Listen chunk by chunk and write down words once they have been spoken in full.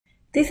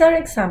These are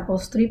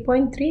examples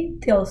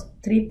 3.3 till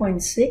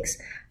 3.6,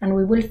 and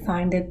we will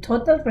find the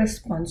total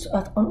response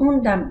of an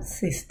undamped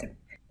system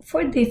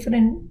for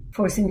different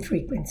forcing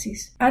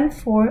frequencies and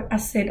for a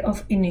set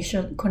of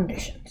initial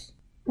conditions.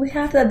 We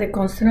have that the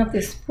constant of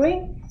the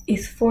spring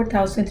is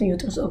 4,000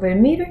 newtons over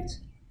meters.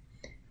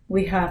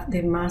 We have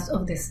the mass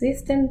of the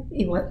system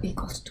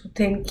equals to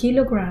 10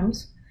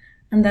 kilograms,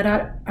 and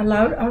that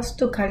allowed us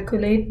to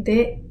calculate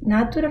the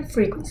natural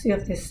frequency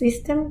of the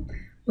system,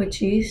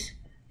 which is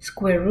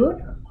square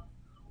root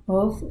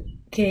of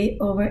K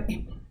over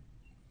M.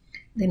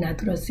 The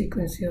natural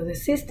frequency of the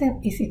system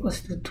is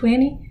equals to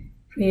 20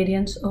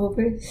 radians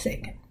over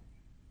second.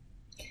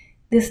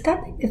 The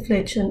static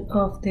deflection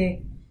of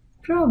the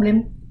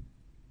problem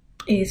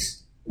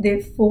is the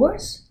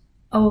force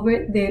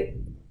over the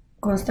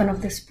constant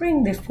of the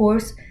spring. The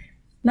force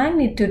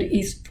magnitude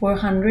is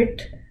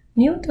 400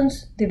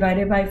 newtons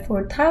divided by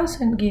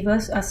 4,000 give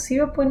us a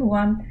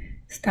 0.1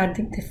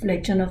 static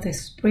deflection of the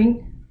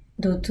spring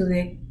due to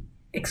the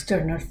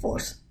external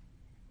force.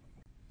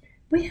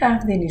 We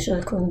have the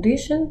initial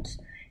conditions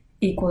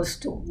equals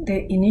to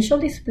the initial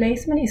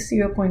displacement is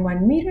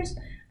 0.1 meters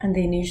and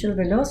the initial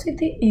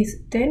velocity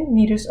is 10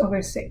 meters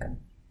over second.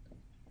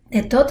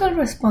 The total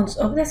response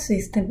of the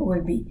system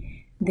will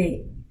be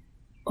the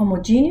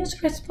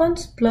homogeneous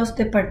response plus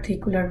the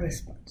particular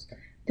response.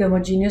 The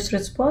homogeneous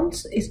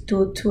response is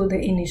due to the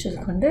initial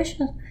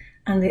conditions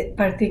and the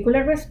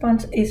particular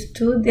response is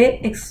to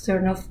the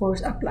external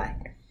force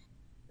applied.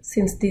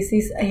 Since this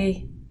is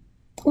a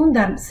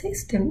undamped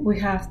system, we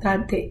have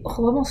that the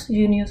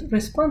homogeneous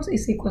response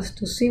is equals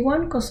to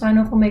C1 cosine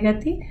of omega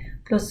t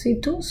plus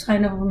C2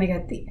 sine of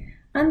omega t,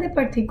 and the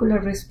particular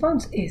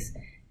response is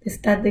the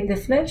static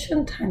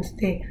deflection times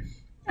the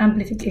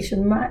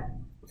amplification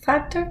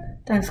factor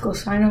times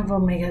cosine of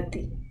omega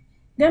t.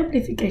 The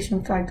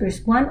amplification factor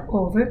is 1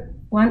 over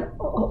 1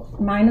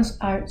 minus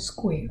r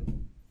squared.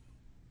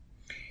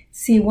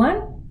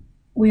 C1,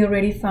 we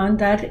already found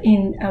that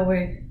in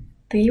our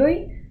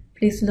theory.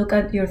 Please look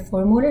at your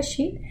formula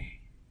sheet.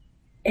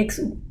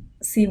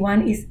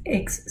 C1 is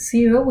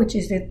x0, which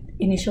is the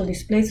initial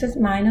displacement,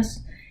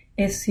 minus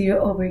S0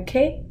 over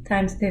k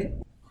times the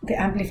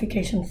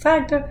amplification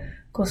factor,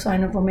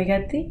 cosine of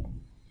omega t.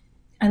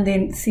 And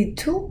then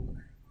C2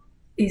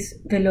 is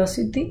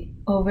velocity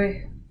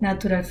over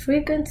natural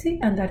frequency,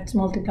 and that's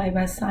multiplied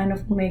by sine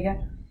of omega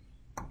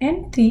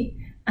nt.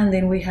 And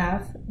then we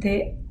have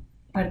the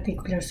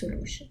particular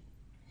solution.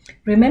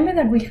 Remember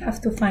that we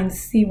have to find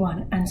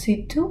C1 and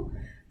C2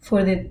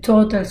 for the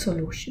total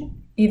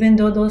solution. Even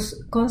though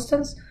those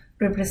constants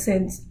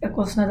represent a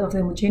constant of the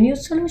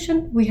homogeneous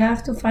solution, we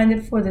have to find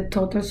it for the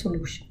total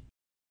solution.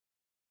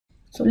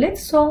 So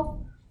let's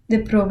solve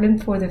the problem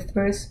for the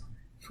first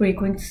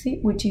frequency,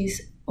 which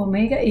is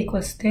omega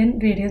equals 10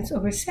 radians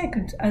over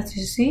second. As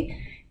you see,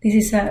 this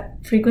is a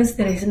frequency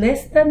that is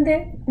less than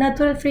the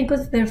natural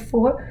frequency,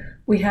 therefore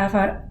we have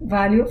a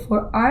value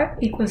for r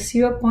equals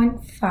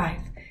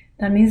 0.5.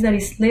 That means that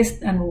it's less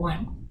than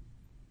 1.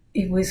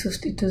 If we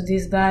substitute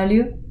this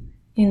value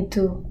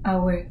into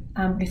our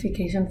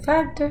amplification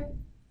factor,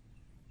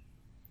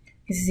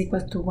 this is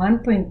equal to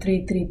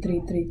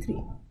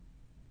 1.33333.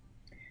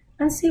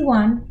 And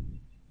C1,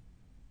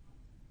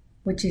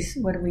 which is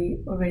what we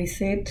already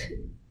said,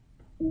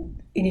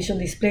 initial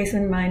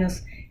displacement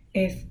minus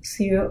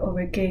F0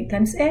 over K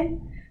times N,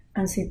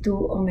 and C2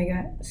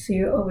 omega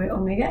 0 over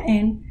omega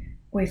N,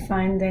 we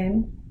find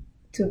them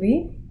to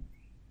be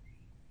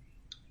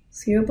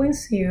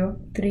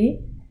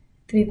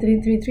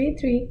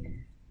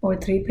 0.033333 or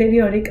 3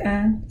 periodic,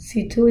 and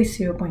C2 is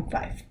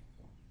 0.5.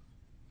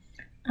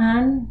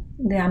 And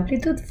the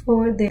amplitude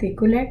for the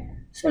particular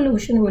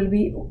solution will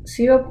be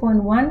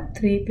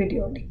 0.13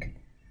 periodic.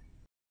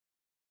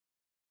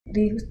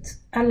 This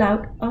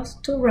allowed us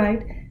to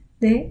write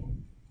the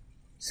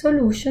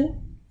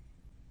solution,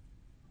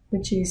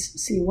 which is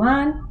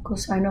C1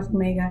 cosine of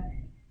omega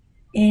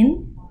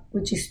n,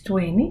 which is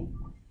 20,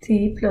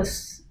 t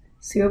plus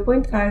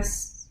 0.5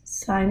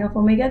 sine of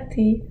omega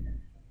t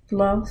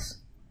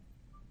plus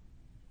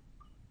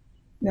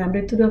the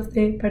amplitude of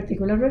the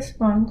particular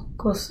response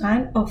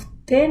cosine of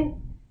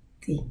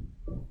 10t.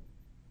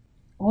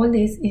 All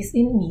this is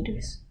in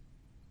meters.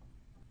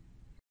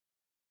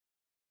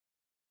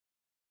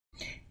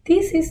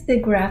 This is the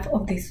graph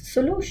of this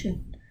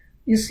solution.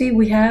 You see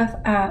we have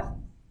a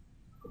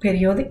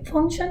periodic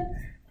function,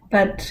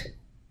 but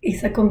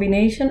it's a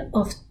combination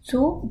of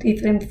two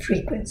different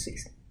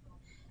frequencies,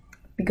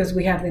 because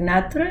we have the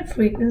natural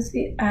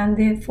frequency and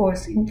the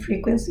forcing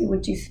frequency,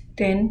 which is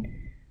 10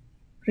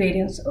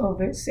 radians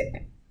over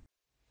second.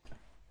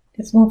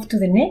 Let's move to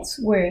the next,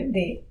 where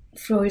the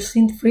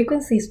forcing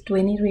frequency is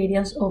 20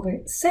 radians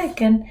over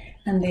second,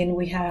 and then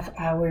we have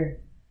our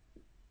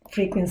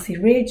frequency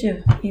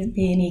ratio is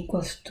being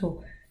equals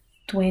to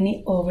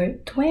 20 over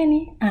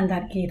 20, and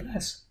that gives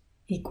us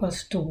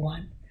equals to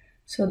 1.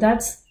 So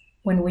that's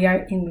when we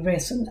are in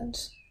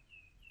resonance.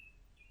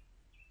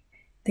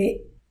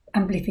 The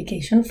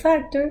amplification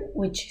factor,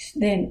 which is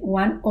then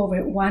 1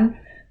 over 1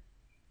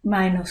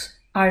 minus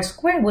r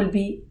squared, will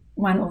be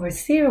 1 over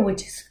 0,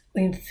 which is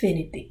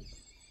infinity.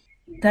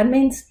 That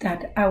means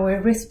that our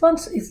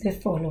response is the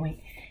following.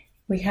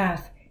 We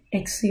have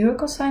x0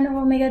 cosine of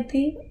omega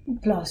t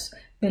plus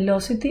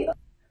velocity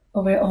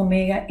over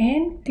omega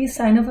n t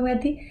sine of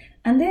omega t,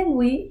 and then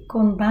we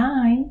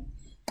combine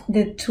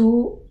the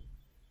two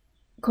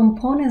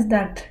components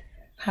that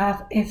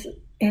have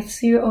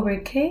f0 over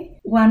k,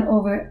 1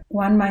 over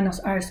 1 minus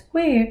r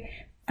squared,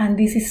 and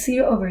this is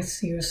 0 over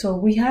 0. So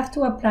we have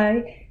to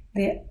apply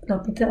the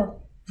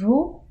L'Hopital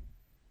rule.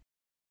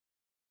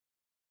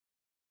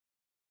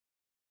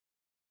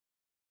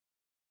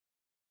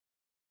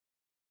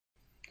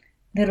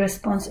 The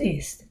response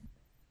is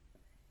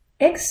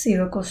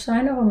x0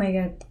 cosine of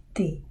omega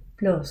t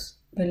plus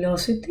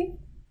velocity,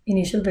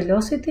 initial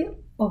velocity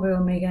over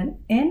omega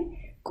n,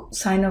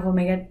 sine of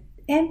omega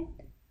n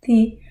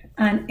t,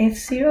 and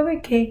f0 over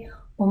k,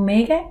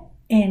 omega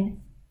n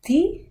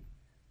t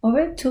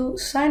over 2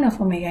 sine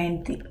of omega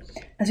n t.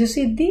 As you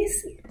see,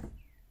 this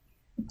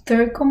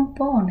third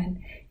component,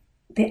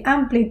 the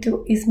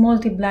amplitude is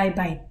multiplied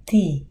by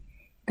t.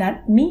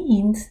 That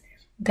means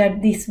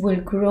that this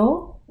will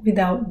grow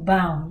without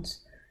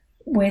bounds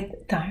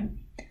with time.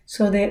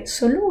 So the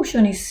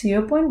solution is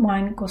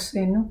 0.1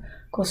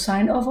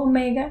 cosine of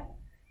omega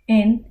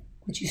n,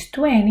 which is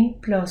 20,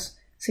 plus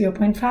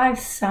 0.5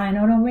 sine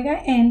of omega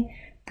n,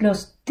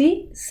 plus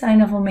t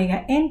sine of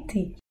omega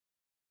nt.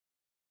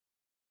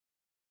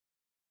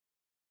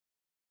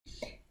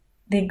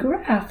 The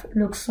graph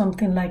looks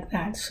something like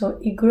that, so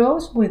it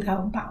grows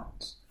without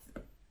bounds.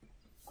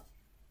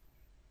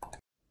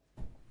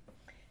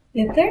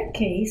 The third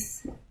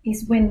case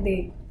is when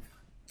the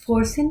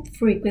forcing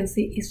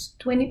frequency is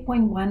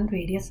 20.1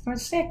 radians per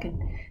second.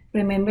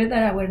 Remember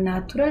that our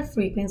natural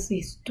frequency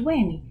is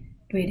 20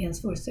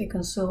 radians per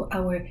second, so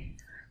our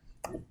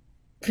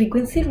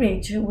frequency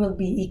ratio will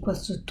be equal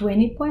to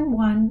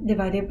 20.1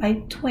 divided by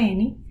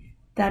 20.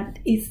 That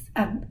is,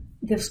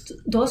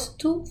 those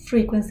two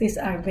frequencies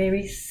are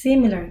very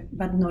similar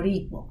but not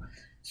equal.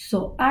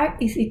 So R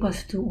is equal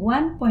to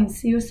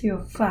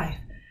 1.005.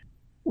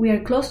 We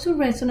are close to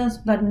resonance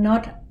but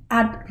not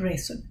at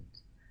resonance.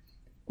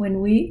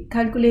 When we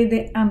calculate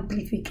the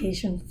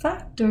amplification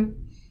factor,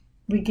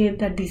 we get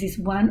that this is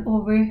 1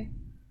 over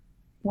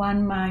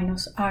 1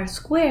 minus r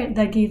squared.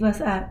 That gives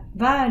us a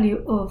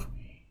value of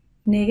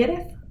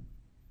negative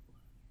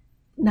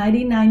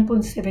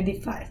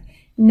 99.75.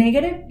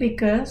 Negative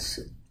because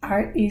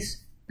r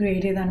is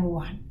greater than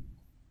 1.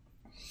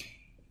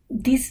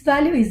 This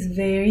value is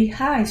very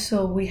high,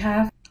 so we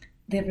have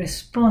the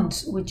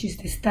response, which is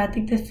the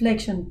static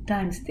deflection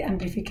times the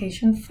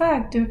amplification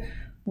factor,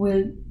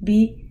 will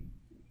be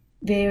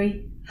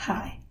very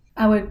high.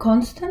 Our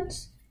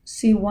constants,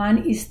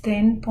 C1 is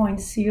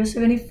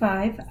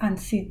 10.075 and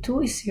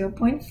C2 is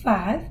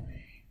 0.5.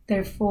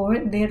 Therefore,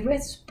 the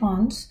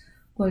response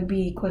will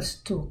be equals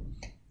to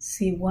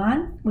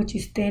C1, which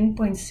is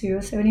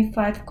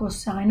 10.075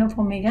 cosine of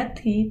omega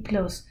t,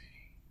 plus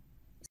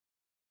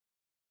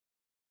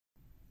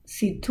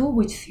C2,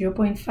 which is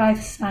 0.5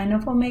 sine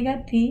of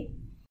omega t,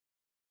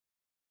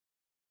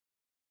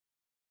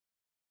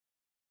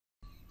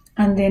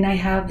 and then I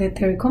have the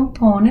third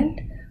component,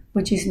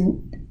 which is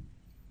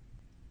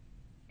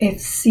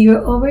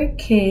f0 over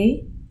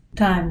k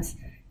times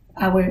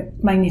our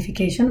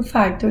magnification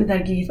factor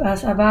that gives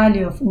us a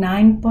value of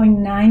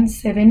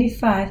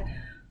 9.975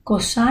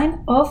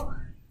 cosine of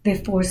the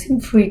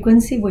forcing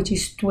frequency, which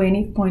is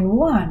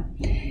 20.1.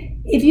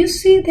 If you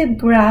see the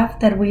graph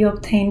that we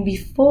obtained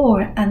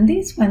before and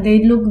this one,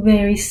 they look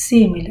very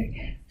similar.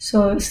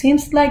 So it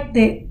seems like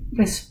the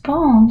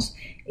response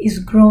is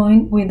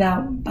growing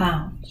without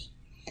bounds.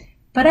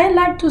 But I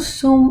like to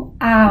zoom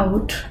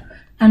out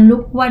and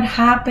look what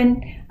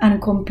happened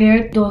and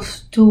compare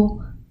those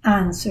two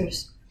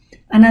answers.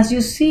 And as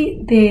you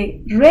see,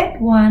 the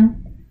red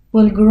one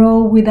will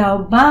grow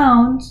without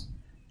bounds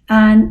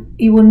and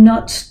it will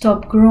not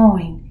stop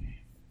growing.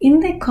 In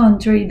the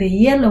contrary, the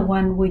yellow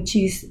one, which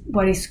is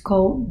what is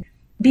called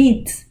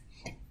beats,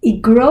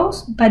 it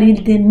grows but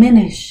it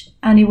diminishes,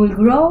 and it will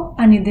grow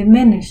and it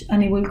diminish,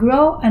 and it will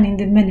grow and it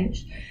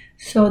diminish.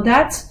 So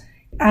that's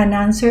an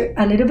answer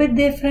a little bit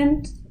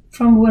different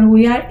from when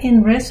we are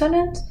in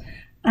resonance,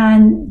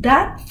 and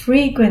that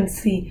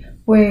frequency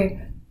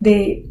where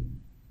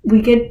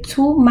we get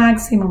two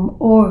maximum,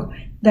 or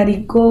that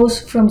it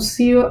goes from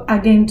 0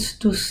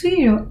 against to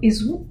 0,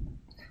 is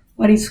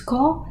what is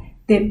called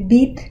the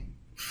beat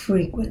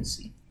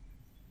frequency.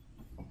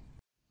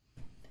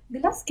 The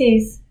last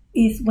case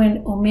is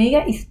when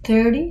omega is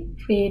 30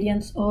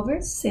 radians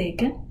over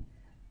second.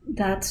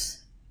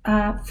 That's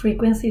a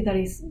frequency that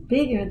is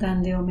bigger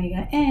than the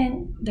omega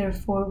n.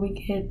 Therefore, we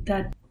get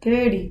that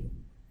 30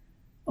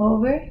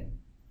 over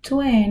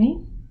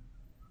 20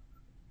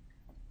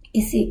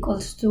 is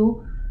equals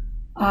to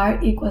r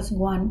equals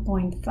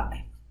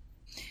 1.5.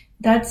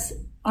 That's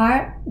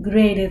r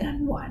greater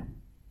than 1.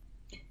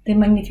 The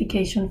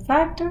magnification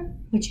factor,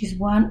 which is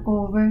 1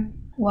 over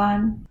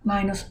 1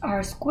 minus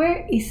r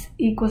squared is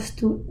equals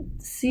to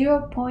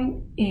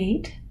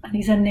 0.8, and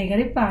it's a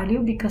negative value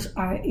because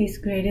r is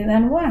greater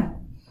than 1.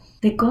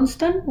 The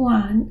constant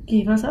 1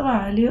 gives us a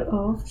value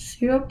of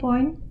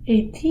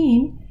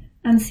 0.18,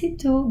 and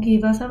C2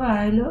 gives us a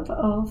value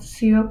of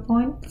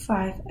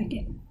 0.5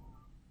 again.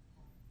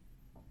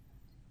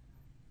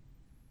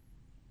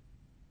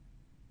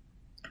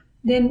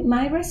 Then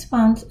my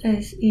response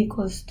is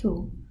equals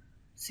to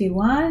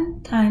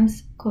C1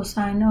 times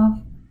cosine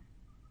of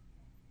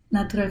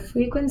natural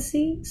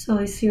frequency, so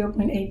it's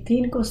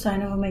 0.18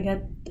 cosine of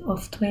omega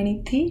of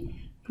 20t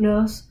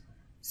plus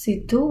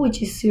C2,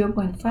 which is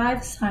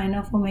 0.5 sine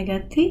of omega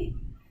t,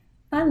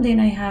 and then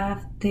I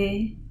have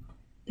the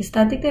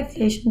static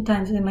deflation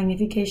times the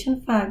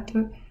magnification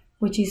factor,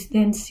 which is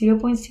then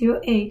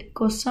 0.08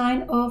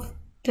 cosine of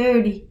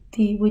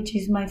 30t, which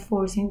is my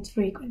forcing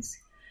frequency,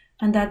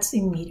 and that's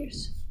in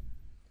meters.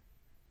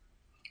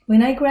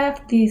 When I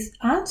graph this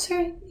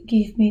answer,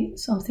 give me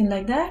something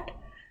like that.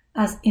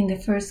 As in the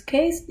first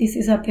case, this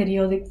is a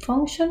periodic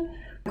function,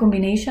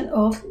 combination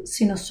of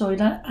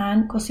sinusoidal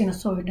and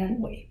cosinusoidal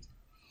waves.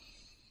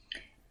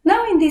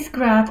 Now in this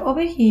graph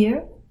over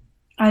here,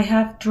 I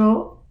have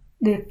drawn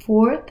the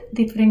fourth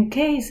different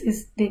case.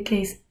 Is the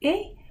case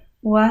A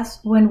was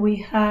when we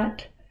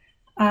had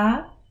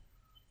a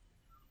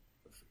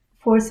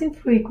forcing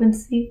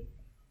frequency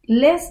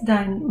less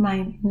than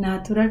my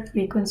natural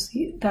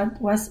frequency,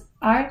 that was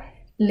R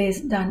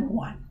less than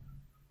 1.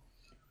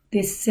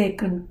 The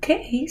second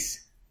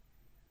case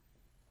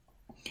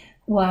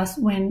was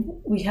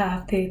when we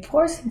have the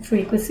forcing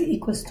frequency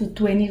equals to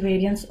 20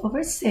 radians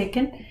over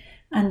second,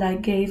 and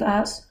that gave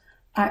us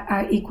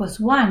R equals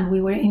 1. We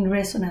were in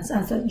resonance,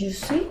 and so you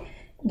see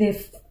the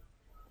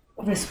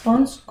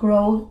response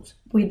grows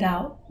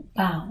without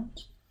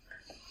bounds.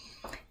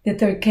 The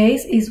third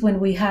case is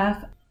when we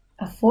have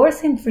a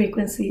forcing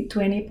frequency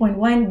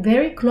 20.1,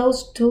 very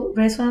close to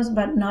resonance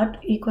but not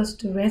equals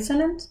to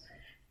resonance,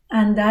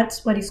 and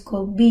that's what is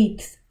called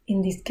beats.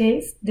 In this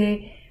case,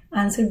 the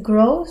answer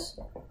grows,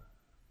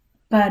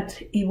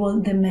 but it will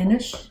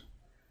diminish,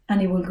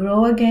 and it will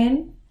grow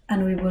again,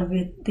 and it will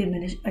be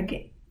diminished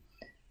again.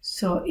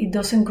 So it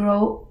doesn't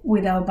grow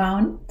without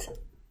bounds,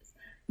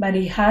 but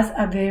it has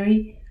a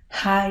very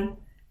high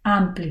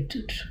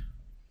amplitude.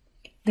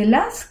 The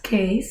last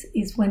case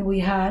is when we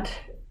had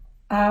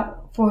a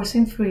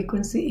forcing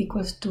frequency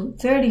equals to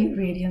 30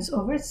 radians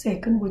over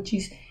second, which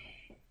is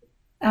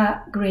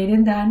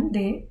greater than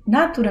the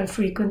natural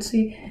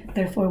frequency.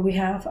 Therefore, we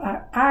have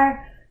our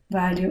R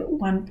value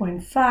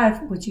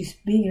 1.5, which is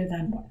bigger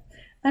than 1.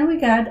 And we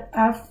got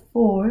a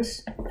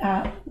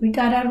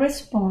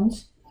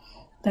response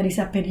that is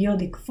a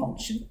periodic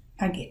function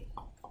again.